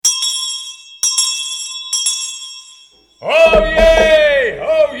Oh yay!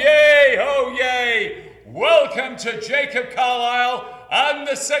 Oh yay! Oh yay! Welcome to Jacob Carlisle and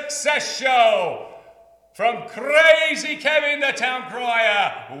the Success Show. From Krazy Kevin, the town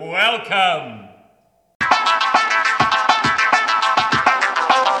crier, welcome.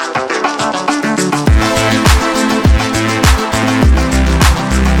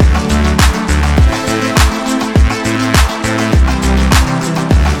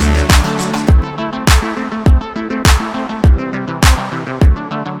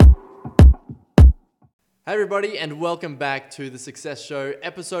 Hey everybody, and welcome back to the Success Show,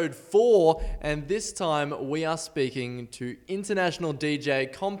 episode 4. And this time we are speaking to international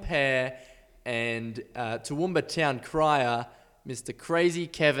DJ, compere, and Toowoomba town crier, Mr. Krazy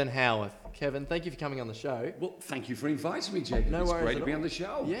Kevin Howarth. Kevin, thank you for coming on the show. Well, thank you for inviting me, Jacob. No it's worries great at to be all. on the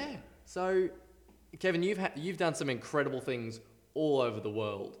show. Yeah. So, Kevin, you've done some incredible things all over the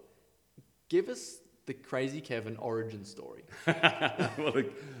world. Give us the Krazy Kevin origin story. Well,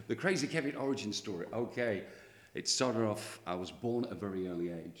 the Krazy Kevin origin story. Okay, it started off. I was born at a very early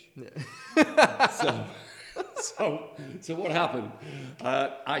age. Yeah. so what happened?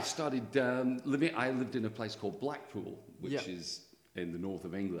 I started living. I lived in a place called Blackpool, which is in the north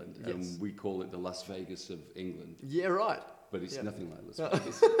of England, and we call it the Las Vegas of England. Yeah, right. But it's nothing like Las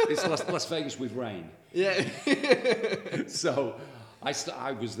Vegas. It's Las Vegas with rain. Yeah. So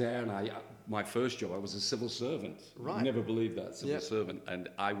I was there, and my first job, I was a civil servant. Right. Never believed that, civil servant. And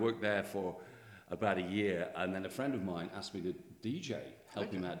I worked there for about a year, and then a friend of mine asked me to DJ,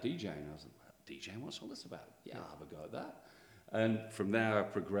 help him out DJing. I was like, DJing, what's all this about? Yeah, I'll have a go at that. And from there I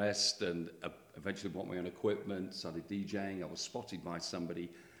progressed and eventually bought my own equipment, started DJing. I was spotted by somebody.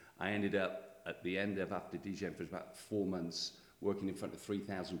 I ended up at the end of, after DJing for about 4 months, working in front of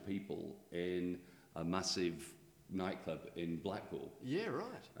 3,000 people in a massive nightclub in Blackpool. Yeah,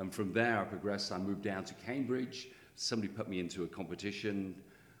 right. And from there I progressed. I moved down to Cambridge. Somebody put me into a competition.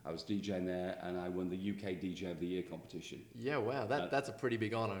 I was DJing there, and I won the UK DJ of the Year competition. Yeah, wow. That's a pretty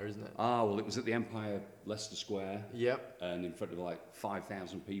big honour, isn't it? Well, it was at the Empire, Leicester Square. Yep. And in front of like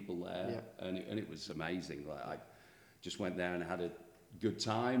 5,000 people there. Yep. And it was amazing. Like, I just went there and had a good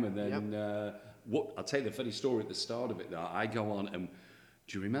time. And then I'll tell you the funny story at the start of it. Now, I go on and,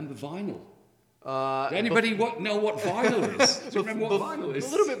 do you remember vinyl? Anybody know what vinyl is? Do you remember what vinyl is?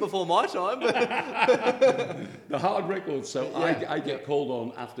 A little bit before my time. The hard records. So I get called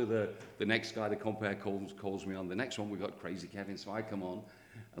on after the next guy, the compere, calls me on. The next one, we got Krazy Kevin. So I come on,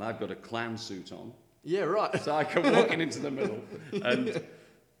 and I've got a clown suit on. Yeah, right. So I come walking into the middle, and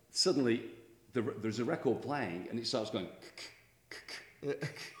suddenly there's a record playing, and it starts going.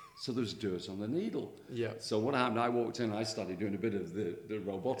 So there's dirt on the needle. Yeah. So what happened, I walked in and I started doing a bit of the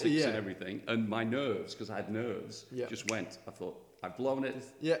robotics and everything. And my nerves, because I had nerves, just went. I thought, I've blown it.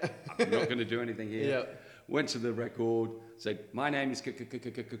 Yeah. I'm not going to do anything here. Yeah. Went to the record, said, my name is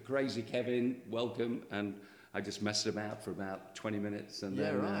Krazy Kevin, welcome. And I just messed about for about 20 minutes. And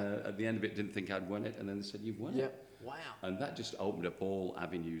then at the end of it, didn't think I'd won it. And then they said, you've won it. Wow. And that just opened up all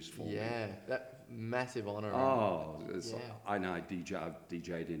avenues for me. Yeah, that massive honour. I know I've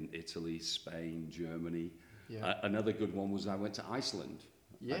DJ'd in Italy, Spain, Germany. Yeah. Another good one was I went to Iceland.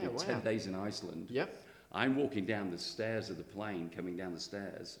 Yeah, I did 10 days in Iceland. Yep. I'm walking down the stairs of the plane, coming down the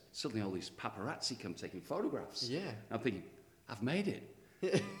stairs. Suddenly all these paparazzi come taking photographs. Yeah. I'm thinking, I've made it.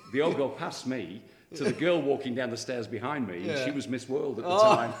 The old girl passed me to the girl walking down the stairs behind me, and she was Miss World at the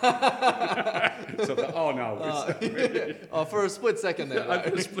time. So I thought, oh no. For a split second there.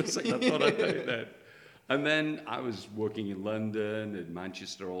 For a split second, I thought I'd do it then. And then I was working in London and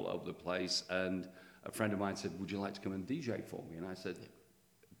Manchester, all over the place, and a friend of mine said, would you like to come and DJ for me? And I said,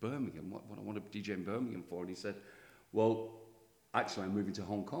 Birmingham, what I want to DJ in Birmingham for? And he said, well, actually I'm moving to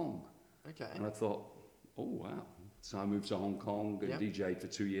Hong Kong. Okay. And I thought, oh wow. So I moved to Hong Kong and DJ'd for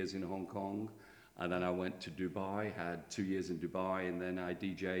 2 years in Hong Kong. And then I went to Dubai, had 2 years in Dubai, and then I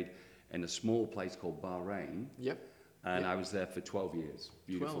DJ'd in a small place called Bahrain. Yep. And I was there for 12 years.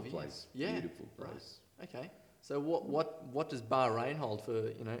 Beautiful place. Yeah. Beautiful place. Right. Okay. So what does Bahrain hold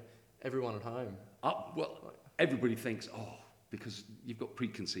for, everyone at home? Well, everybody thinks, because you've got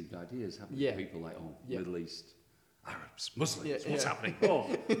preconceived ideas, haven't you? People like, Middle East, Arabs, Muslims, what's happening?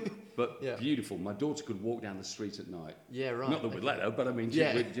 But beautiful. My daughter could walk down the street at night. Yeah, right. Not that we'd let her, but I mean, do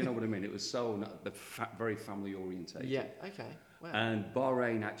you know what I mean? It was so very family orientated. Yeah, okay. Wow. And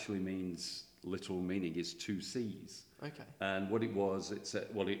Bahrain actually means, literal meaning is 2 seas. Okay. And what it was, it's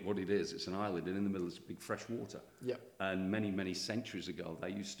an island, and in the middle is big fresh water. Yeah. And many centuries ago,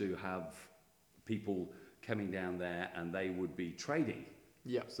 they used to have people coming down there, and they would be trading.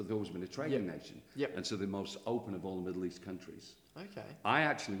 Yeah. So they've always been a trading nation. Yep. And so the most open of all the Middle East countries. Okay. I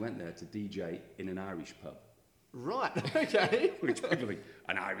actually went there to DJ in an Irish pub. Right, okay. Which people think,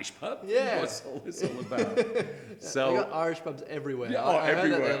 an Irish pub? Yeah. What's all this all about? So, they got Irish pubs everywhere. Yeah, I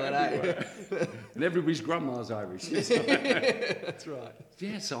heard everywhere, that the other day. and everybody's grandma's Irish. So, That's right.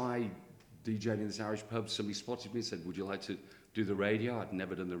 yeah, so I DJed in this Irish pub. Somebody spotted me and said, would you like to do the radio? I'd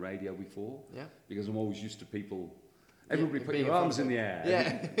never done the radio before. Yeah. Because I'm always used to people, everybody put being your arms in the air.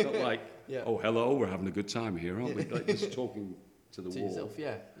 Yeah. Not like, oh, hello, we're having a good time here, aren't we? Like just talking to the wall. Yourself,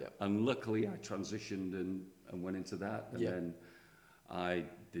 yeah. And luckily I transitioned and went into that. And then I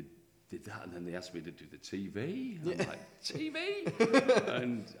did that. And then they asked me to do the TV. And I'm like, TV?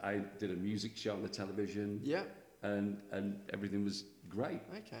 And I did a music show on the television. Yeah. And everything was great.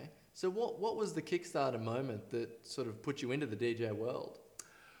 Okay. So what was the Kickstarter moment that sort of put you into the DJ world?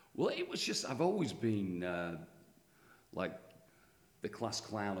 Well, it was just, I've always been like the class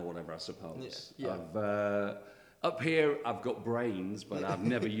clown or whatever, I suppose. Yeah. Up here, I've got brains, but I've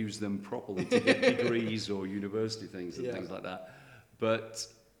never used them properly to get degrees or university things and things like that. But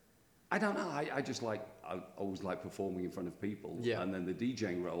I don't know, I always like performing in front of people. Yeah. And then the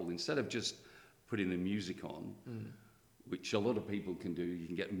DJing role, instead of just putting the music on, which a lot of people can do. You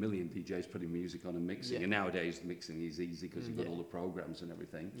can get a million DJs putting music on and mixing. Yeah. And nowadays, mixing is easy because you've got all the programs and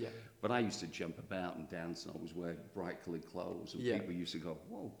everything. Yeah. But I used to jump about and dance, and I always wear bright-coloured clothes. And people used to go,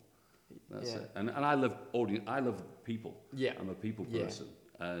 whoa, that's it. And I love audience. I love people. Yeah. I'm a people person.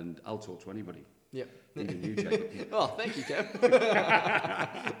 And I'll talk to anybody. Yeah. Even you, Jacob. Oh, thank you,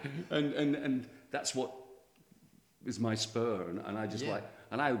 Kev. and that's what is my spur. And I just like...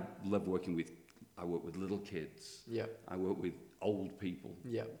 And I love working with... I work with little kids. Yeah. I work with old people.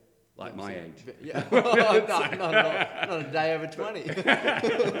 Yeah. Like my age. Yeah. Not a day over 20.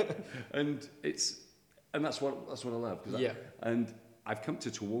 And that's what I love. And I've come to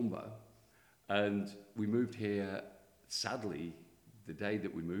Toowoomba, and we moved here. Sadly, the day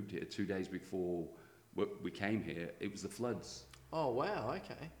that we moved here, 2 days before we came here, it was the floods. Oh wow!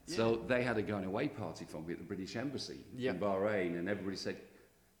 Okay. Yeah. So they had a going away party for me at the British Embassy in Bahrain, and everybody said,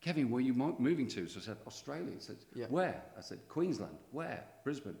 Kevin, where are you moving to? So I said, Australia. He said, where? I said, Queensland. Where?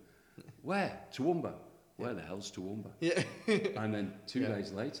 Brisbane. Where? Toowoomba. Where the hell's Toowoomba? Yeah. And then 2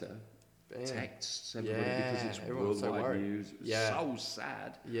 days later, texts everybody because it's worldwide news. It was so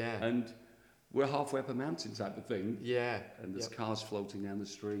sad. Yeah. And we're halfway up a mountain type of thing. Yeah. And there's cars floating down the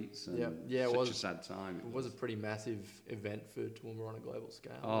streets. And it was a sad time. It was a pretty massive event for Toowoomba on a global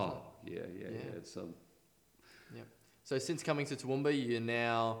scale. Oh, yeah. So since coming to Toowoomba, you're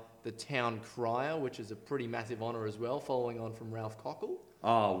now the town crier, which is a pretty massive honour as well, following on from Ralph Cockle.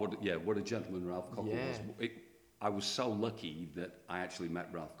 Oh, what a gentleman Ralph Cockle was. I was so lucky that I actually met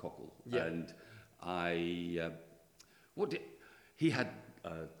Ralph Cockle. Yeah. And he had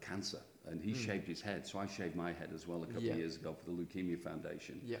cancer, and he shaved his head, so I shaved my head as well a couple of years ago for the Leukemia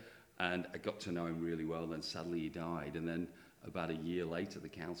Foundation. Yeah. And I got to know him really well, and then sadly he died. And then about a year later, the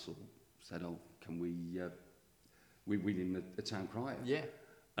council said, oh, can we need him a town crier. Yeah.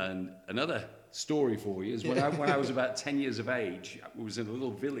 And another story for you is when I was about 10 years of age, I was in a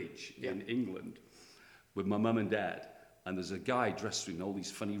little village in England with my mum and dad, and there's a guy dressed in all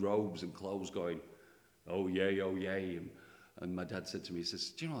these funny robes and clothes going, oh yay. And my dad said to me, he says,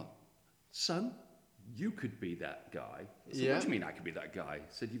 do you know what, son, you could be that guy. I said, what do you mean I could be that guy? He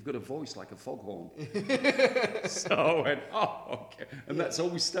said, you've got a voice like a foghorn. So I went, oh, okay. And that's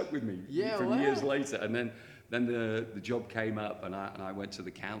always stuck with me from years later. And then the job came up, and I went to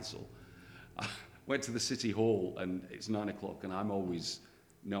the council. I went to the city hall, and it's 9 o'clock, and I'm always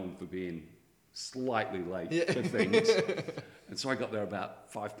known for being slightly late for things. And so I got there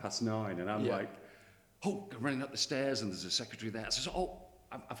about 9:05, and I'm like, I'm running up the stairs, and there's a secretary there. I says,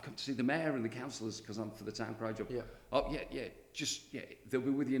 I've come to see the mayor and the councillors because I'm for the town crier job. Yeah. Oh, they'll be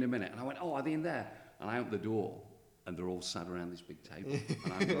with you in a minute. And I went, oh, are they in there? And I opened the door, and they're all sat around this big table.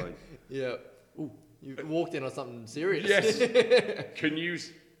 And I'm going, ooh. You walked in on something serious. Yes. Can you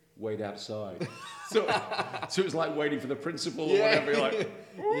wait outside? So it was like waiting for the principal or whatever. You're like,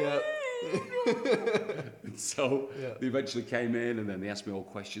 and so they eventually came in, and then they asked me all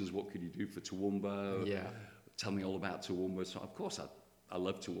questions. What could you do for Toowoomba? Yeah. Tell me all about Toowoomba. So of course I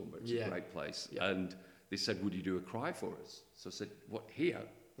love Toowoomba. It's a great place. Yeah. And they said, would you do a cry for us? So I said, what, here?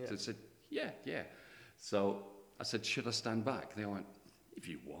 Yeah. So I said, yeah. So I said, should I stand back? They all went, if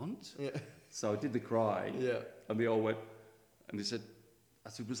you want. Yeah. So I did the cry, and they all went, and they said, I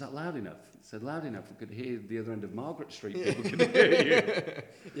said, was that loud enough? They said, loud enough, we could hear the other end of Margaret Street, people could hear you.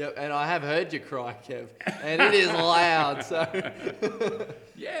 Yep, and I have heard you cry, Kev, and it is loud, so.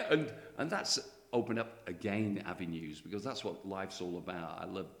 And that's opened up again avenues, because that's what life's all about. I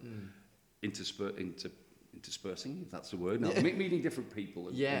love interspersing, if that's the word. No, meeting different people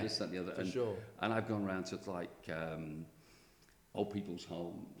and this, that, and the other. For sure. And I've gone around to like old people's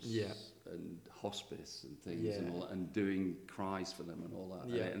homes and hospice and things and all that, and doing cries for them and all that.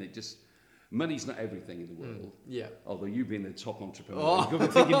 Yeah. And it just, money's not everything in the world. Yeah. Although you being the top entrepreneur, you're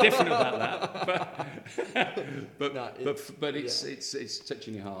thinking different about that. But it's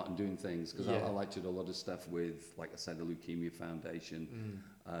touching your heart and doing things, because I like to do a lot of stuff with, like I said, the Leukemia Foundation,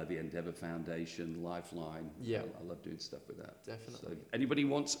 the Endeavour Foundation, Lifeline. Yeah. I love doing stuff with that. Definitely. So anybody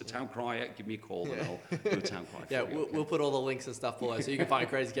wants a town crier, give me a call and I'll do a town crier. Yeah, we'll put all the links and stuff below so you can find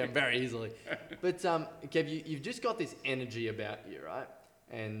Krazy Kevin very easily. But Kev, you've just got this energy about you, right?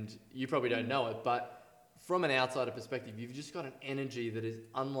 And you probably don't know it, but from an outsider perspective, you've just got an energy that is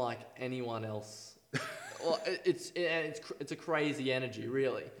unlike anyone else. Well, it's a crazy energy,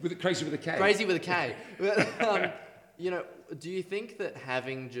 really. Crazy with a K. Crazy with a K. But, do you think that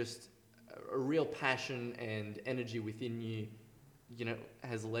having just a real passion and energy within you,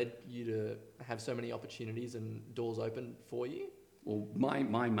 has led you to have so many opportunities and doors open for you? Well,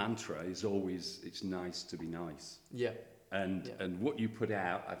 my mantra is always, it's nice to be nice. Yeah. And what you put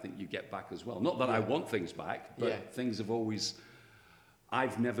out, I think you get back as well. Not that I want things back, but things have always...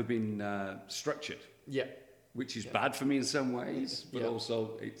 I've never been structured. Yeah. Which is bad for me in some ways, but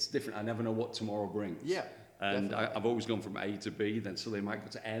also it's different. I never know what tomorrow brings. Yeah. And I've always gone from A to B, then suddenly I might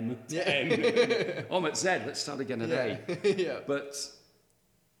go to M. N. Oh, I'm at Z, let's start again at A. Yeah. But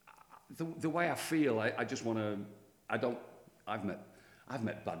the way I feel, I just want to... I've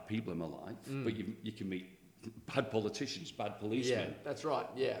met bad people in my life, but you can meet bad politicians, bad policemen. Yeah, that's right,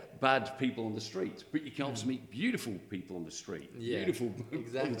 yeah. Bad people on the street. But you can also meet beautiful people on the street. Yeah, beautiful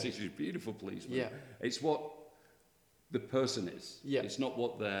politicians, beautiful policemen. Yeah. It's what the person is. Yeah. It's not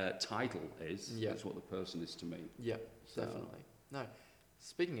what their title is. Yeah. It's what the person is to me. Yeah, definitely. No,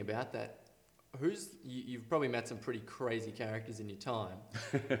 speaking about that, you've probably met some pretty crazy characters in your time.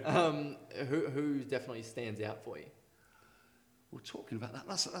 Who definitely stands out for you? We're talking about that.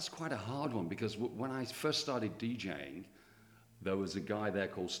 That's quite a hard one, because when I first started DJing, there was a guy there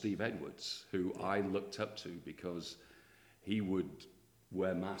called Steve Edwards who I looked up to because he would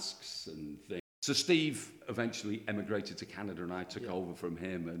wear masks and things. So Steve eventually emigrated to Canada, and I took over from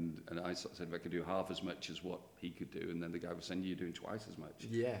him, and I sort of said if I could do half as much as what he could do, and then the guy was saying, you're doing twice as much.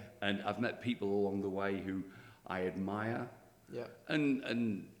 Yeah. And I've met people along the way who I admire. Yeah.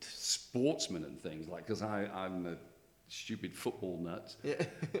 And sportsmen and things, like, because I'm a stupid football nut,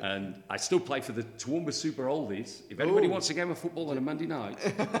 and I still play for the Toowoomba Super Oldies. If anybody wants a game of football on a Monday night,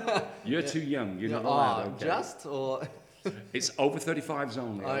 you're too young. You're not allowed. Okay? Just or it's over 35s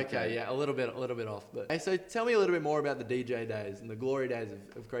only. Okay, yeah, a little bit off. But so tell me a little bit more about the DJ days and the glory days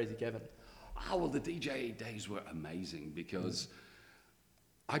of Krazy Kevin. Oh well, the DJ days were amazing because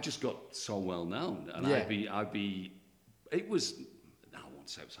I just got so well known, and I'd be. It was. I won't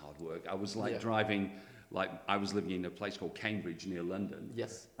say it was hard work. I was like driving. Like, I was living in a place called Cambridge near London.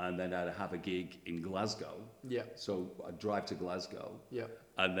 Yes. And then I'd have a gig in Glasgow. Yeah. So I'd drive to Glasgow. Yeah.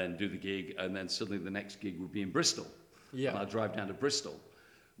 And then do the gig, and then suddenly the next gig would be in Bristol. Yeah. And I'd drive down to Bristol,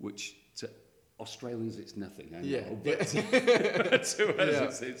 which to Australians it's nothing, I know. But to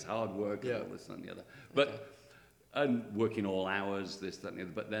us it's hard work and all this and the other. But, and working all hours, this, that, and the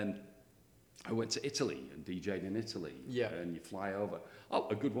other. But then I went to Italy and DJ'd in Italy. Yeah. And you fly over. Oh,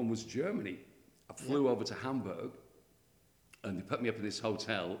 a good one was Germany. I flew over to Hamburg, and they put me up in this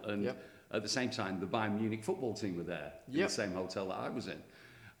hotel, and at the same time, the Bayern Munich football team were there in the same hotel that I was in.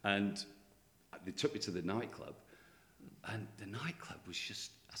 And they took me to the nightclub, and the nightclub was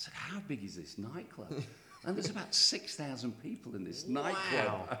just, I said, how big is this nightclub? And there's about 6,000 people in this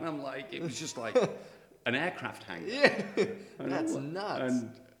nightclub. And I'm like, it was just like an aircraft hangar. Yeah, that's nuts.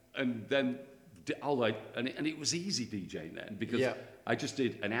 And then, and it was easy DJing then, because I just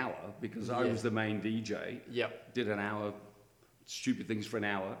did an hour, because I was the main DJ. Yeah. Did an hour, stupid things for an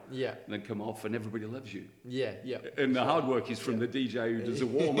hour. Yeah. And then come off, and everybody loves you. Yeah, yeah. And the hard work is from the DJ who does a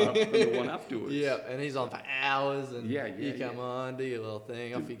warm-up and the one afterwards. Yeah, and he's on for hours, and you come on, do your little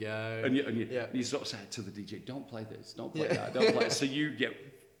thing, off you go. And you sort of say to the DJ, don't play this, don't play that, don't play it. So you get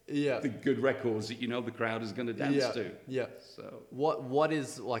the good records that you know the crowd is going to dance to. Yeah. So what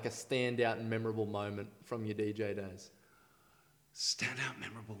is like a standout and memorable moment from your DJ days? Standout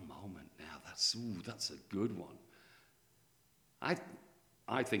memorable moment. Now that's a good one.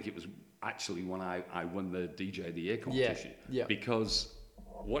 I think it was actually when I won the DJ of the Year competition. Yeah. Because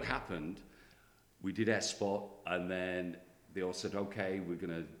what happened, we did our spot, and then they all said, okay, we're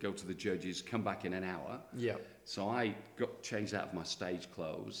going to go to the judges, come back in an hour. Yeah. So I got changed out of my stage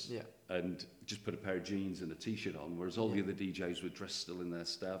clothes and just put a pair of jeans and a t-shirt on, whereas all the other DJs were dressed still in their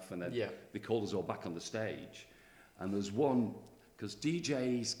stuff, and then they called us all back on the stage. And there's one, because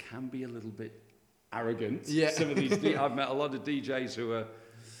DJs can be a little bit arrogant. Yeah. Some of these, I've met a lot of DJs who are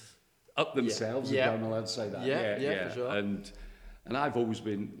up themselves, and I'm allowed to say that. Yeah, for sure. And I've always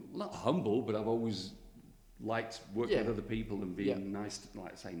been, not humble, but I've always liked working with other people and being nice,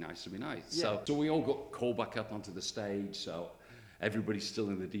 nice to be nice. Yeah. So we all got called back up onto the stage, so everybody's still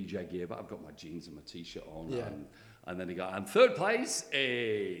in the DJ gear, but I've got my jeans and my t-shirt on. Yeah. And then he got, and third place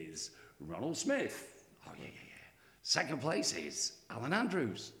is Ronald Smith. Oh, yeah. Second place is Alan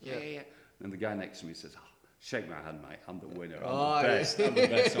Andrews. Yeah. And the guy next to me says, shake my hand, mate. I'm the winner. I'm the best. I'm the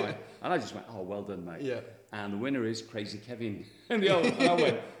best. And I just went, well done, mate. Yeah. And the winner is Krazy Kevin. And I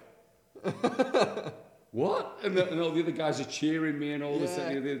went, what? And all the other guys are cheering me and all this,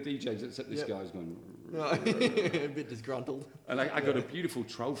 and the other DJs, except this guy's going... a bit disgruntled. And I got a beautiful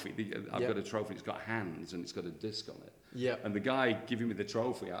trophy. I've got a trophy. It's got hands and it's got a disc on it. Yeah. And the guy giving me the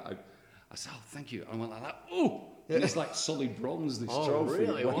trophy, I said, thank you. And I went like that. Oh! And it's like solid bronze, this trophy.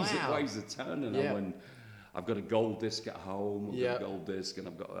 Really? It weighs a ton. And I've got a gold disc at home. I've got a gold disc, and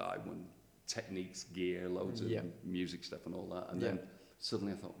I won Techniques gear, loads of music stuff and all that. And then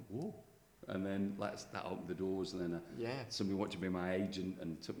suddenly I thought, whoa. And then that opened the doors, and then somebody wanted to be my agent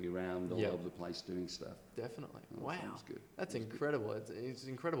and took me around all over the place doing stuff. Definitely. Wow. That good. That's incredible. It's an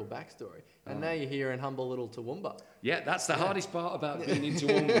incredible backstory. And now you're here in humble little Toowoomba. Yeah, that's the hardest part about being in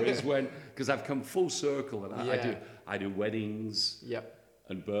Toowoomba is because I've come full circle, and I do weddings. Yep.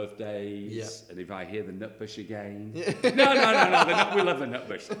 And birthdays, and if I hear the nutbush again, no, we'll have the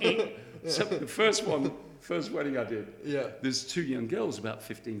nutbush. So the first wedding I did, there's two young girls, about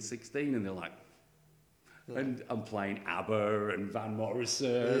 15, 16, and they're like, and I'm playing ABBA and Van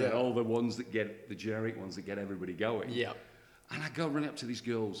Morrison and all the ones that get, the generic ones that get everybody going. Yeah. And I go running up to these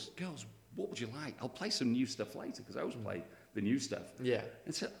girls, what would you like? I'll play some new stuff later, because I always play the new stuff. Yeah.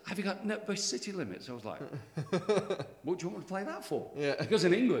 And said, have you got Nutbush City Limits? I was like, what do you want me to play that for? Yeah. Because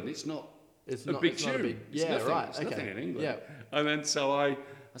in England, it's not a big tune. It's nothing. It's nothing in England. Yeah. And then so I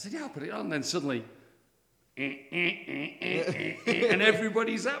said, I'll put it on. And then suddenly, and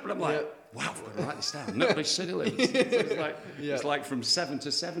everybody's up. And I'm like, wow, I've got to write this down. Nutbush City Limits. So it's like from 7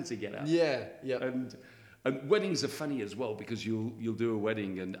 to 70 get up. Yeah. Yeah. And weddings are funny as well, because you'll do a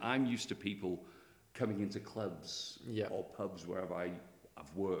wedding, and I'm used to people coming into clubs or pubs wherever I've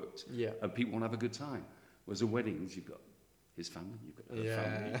worked, and people want to have a good time. Whereas at weddings, you've got his family, you've got her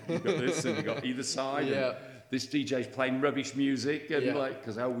family, you've got this, and you've got either side. And this DJ's playing rubbish music, and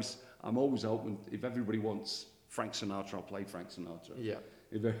because I'm always open. If everybody wants Frank Sinatra, I'll play Frank Sinatra. Yeah.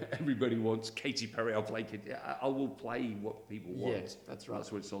 If everybody wants Katy Perry, I'll play Katy. I will play what people want. Yeah, that's right.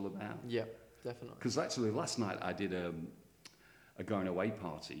 That's what it's all about. Yeah, definitely. Because actually, last night I did a going away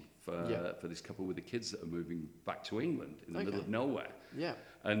party for this couple with the kids that are moving back to England in the middle of nowhere. Yeah.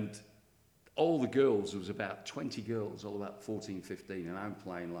 And all the girls, there was about 20 girls, all about 14, 15, and I'm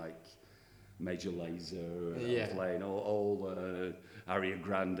playing like Major Lazer, and I'm playing all Ariana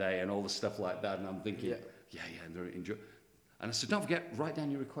Grande and all the stuff like that, and I'm thinking, and they're enjoying. And I said, don't forget, write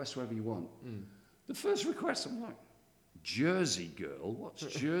down your requests wherever you want. The first request, I'm like, Jersey Girl? What's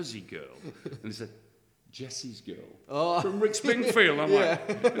Jersey Girl? And he said, Jessie's Girl from Rick Springfield. I'm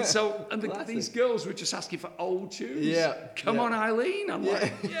like, these girls were just asking for old tunes. Yeah. Come on, Eileen. I'm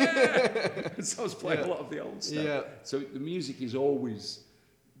like, And so I was playing a lot of the old stuff. Yeah. So the music is always,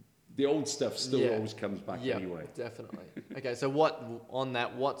 the old stuff still always comes back anyway. Definitely. Okay, so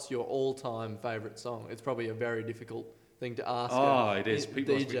what's your all-time favourite song? It's probably a very difficult thing to ask. Oh, it is.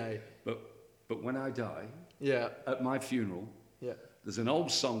 People DJ. But when I die, at my funeral, there's an old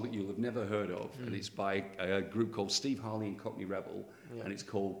song that you'll have never heard of, and it's by a group called Steve Harley and Cockney Rebel, and it's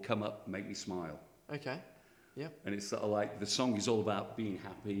called Come Up, Make Me Smile. Okay. Yeah. And it's sort of like, the song is all about being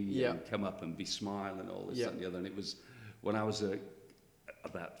happy and come up and be smile and all this and the other. And it was, when I was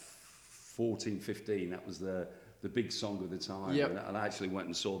about 14, 15, that was the big song of the time. Yep. And I actually went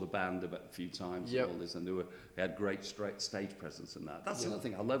and saw the band a few times and all this, and they had great stage presence and that. That's another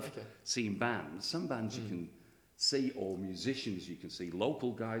thing. I love seeing bands. Some bands you can see, or musicians you can see,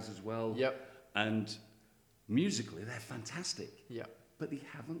 local guys as well. Yep. And musically, they're fantastic. Yep. But they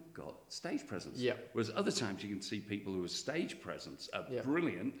haven't got stage presence. Yep. Whereas other times you can see people who are stage presence are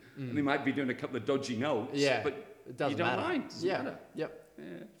brilliant, and they might be doing a couple of dodgy notes, but it doesn't matter. Mind. It doesn't matter. Yep. Yeah.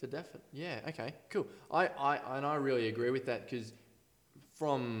 For definite. Yeah. Okay. Cool. I really agree with that, because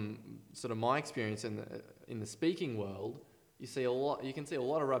from sort of my experience in the speaking world, you can see a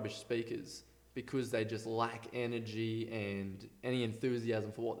lot of rubbish speakers, because they just lack energy and any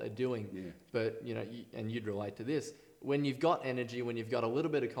enthusiasm for what they're doing. Yeah. But, and you'd relate to this, when you've got energy, when you've got a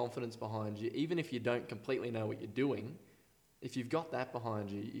little bit of confidence behind you, even if you don't completely know what you're doing, if you've got that behind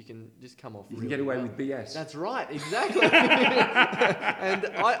you, you can just come off. You can get away with BS. That's right, exactly. And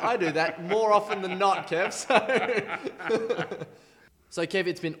I do that more often than not, Kev. So Kev,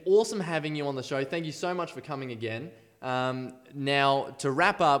 it's been awesome having you on the show. Thank you so much for coming again. Now, to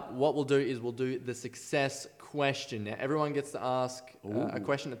wrap up, what we'll do is we'll do the success question. Now, everyone gets to ask a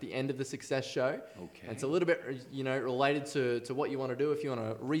question at the end of the success show. Okay. And it's a little bit, related to what you want to do. If you want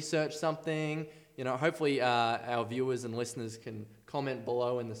to research something, hopefully our viewers and listeners can comment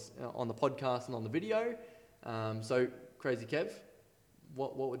below on the podcast and on the video. So, Krazy Kev,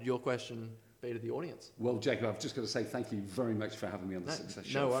 what would your question be to the audience? Well, Jacob, I've just got to say thank you very much for having me on the Success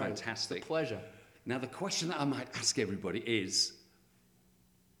Show. No worries. Fantastic. It's a pleasure. Now, the question that I might ask everybody is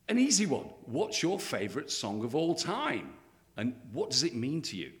an easy one. What's your favourite song of all time? And what does it mean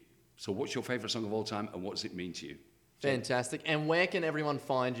to you? So what's your favourite song of all time and what does it mean to you? Fantastic. And where can everyone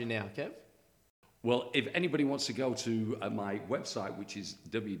find you now, Kev? Well, if anybody wants to go to my website, which is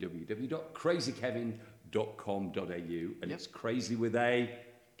www.crazykevin.com.au, and it's crazy with a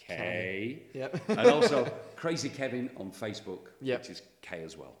K. Yep. And also Krazy Kevin on Facebook, which is K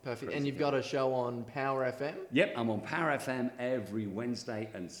as well. Perfect. Krazy and you've Kevin. got a show on Power FM? Yep, I'm on Power FM every Wednesday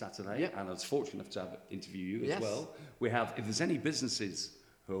and Saturday. Yep. And I was fortunate enough to interview you as well. We have, if there's any businesses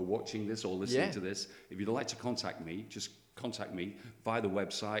who are watching this or listening to this, if you'd like to contact me, just contact me via the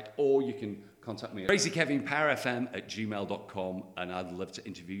website, or you can contact me at crazykevinpowerfm@gmail.com, and I'd love to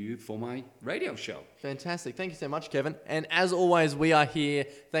interview you for my radio show. Fantastic. Thank you so much, Kevin. And as always, we are here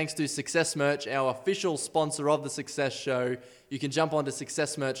thanks to Success Merch, our official sponsor of the Success Show. You can jump onto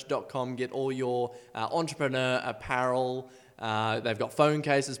successmerch.com, get all your entrepreneur apparel. They've got phone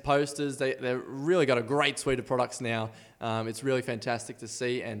cases, posters. They've really got a great suite of products now. It's really fantastic to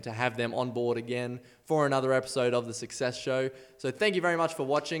see and to have them on board again for another episode of The Success Show. So thank you very much for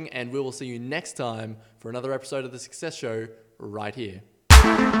watching, and we will see you next time for another episode of The Success Show right here.